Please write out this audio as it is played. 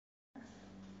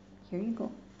Here you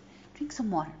go. Drink some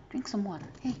water. Drink some water.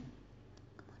 Hey,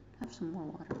 come on, have some more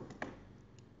water.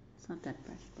 It's not that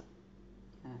fresh, but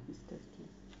yeah, he's thirsty.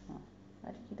 Oh,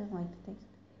 he doesn't like the taste.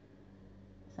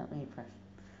 It's not really fresh.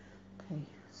 Okay,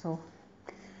 so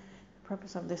the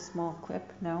purpose of this small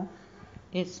clip now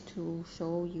is to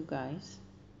show you guys.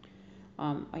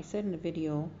 I said in the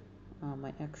video,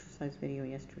 my exercise video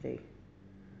yesterday,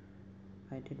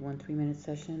 I did 1 3-minute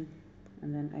session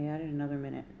and then I added another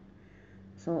minute.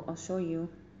 So I'll show you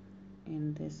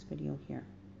in this video here.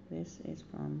 This is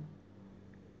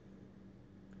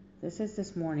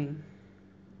this morning.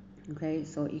 Okay,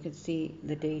 so you can see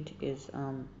the date is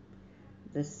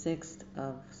the 6th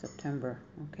of September.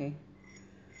 Okay,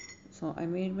 so I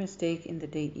made a mistake in the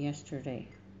date yesterday.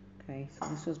 Okay, so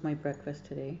this was my breakfast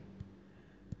today.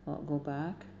 So I'll go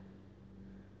back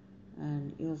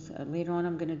and you'll later on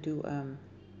I'm going to do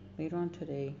later on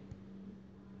today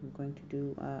I'm going to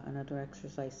do another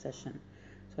exercise session.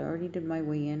 So I already did my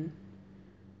weigh-in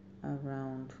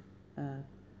around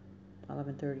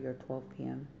 11:30 or 12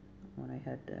 p.m. when I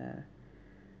had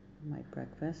my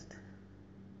breakfast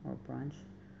or brunch.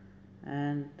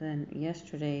 And then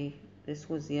yesterday, this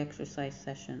was the exercise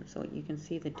session. So you can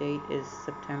see the date is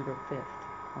September 5th.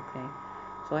 Okay,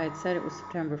 so I had said it was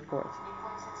September 4th.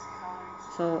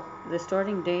 So the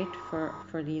starting date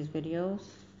for these videos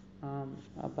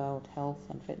about health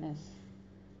and fitness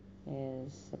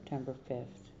is September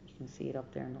 5th. You can see it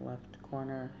up there in the left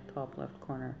corner, top left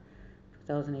corner,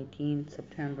 2018,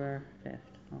 September 5th.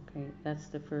 Okay, that's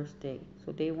the first day.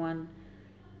 So day one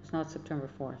was not September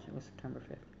 4th, it was September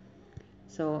 5th.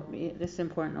 So this is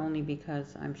important only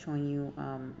because I'm showing you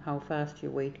how fast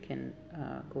your weight can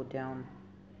go down.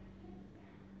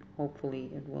 Hopefully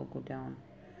it will go down.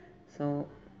 So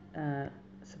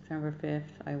September 5th,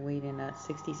 I weighed in at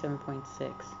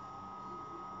 67.6.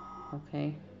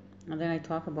 Okay, and then I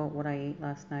talk about what I ate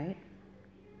last night.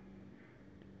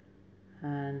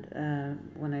 And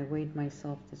when I weighed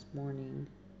myself this morning,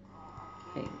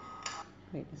 wait,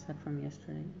 is that from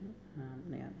yesterday?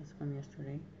 Yeah, that's from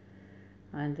yesterday.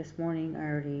 And this morning I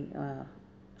already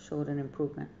showed an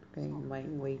improvement, okay, in my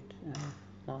weight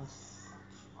loss.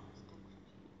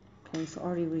 Okay, so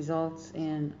already results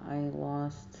in I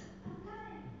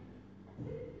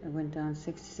went down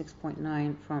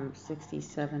 66.9 from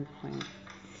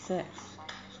 67.6.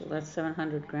 So that's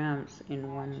 700 grams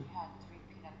in one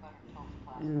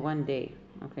day.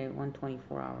 Okay,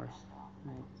 124 hours.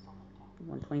 Right.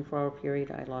 124-hour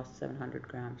period, I lost 700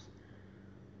 grams.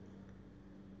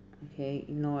 Okay,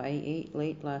 you know, I ate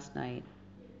late last night.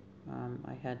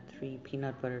 I had 3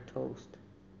 peanut butter toast.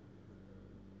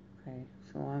 Okay,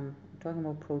 so I'm talking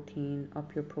about protein.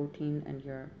 Up your protein and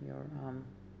your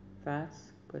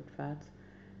fats, good fats,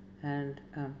 and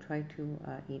try to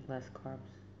eat less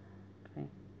carbs. Okay,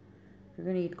 if you're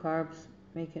gonna eat carbs,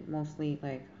 make it mostly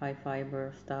like high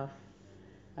fiber stuff,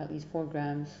 at least 4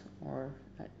 grams, or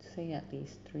I'd say at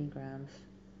least 3 grams.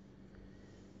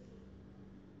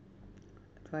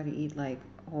 Try to eat like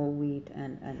whole wheat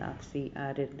and actually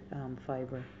added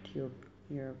fiber to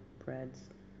your breads.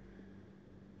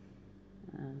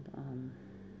 And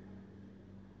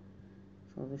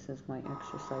so this is my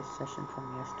exercise session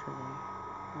from yesterday.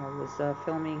 I was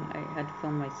filming. I had to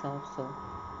film myself, so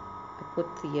I put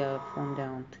the phone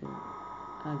down to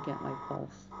get my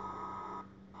pulse.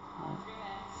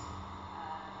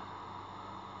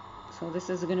 So this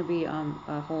is going to be a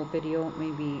whole video,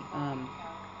 maybe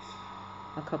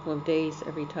a couple of days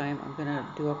every time. I'm going to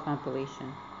do a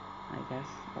compilation, I guess,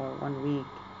 or 1 week.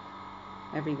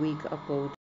 Every week upload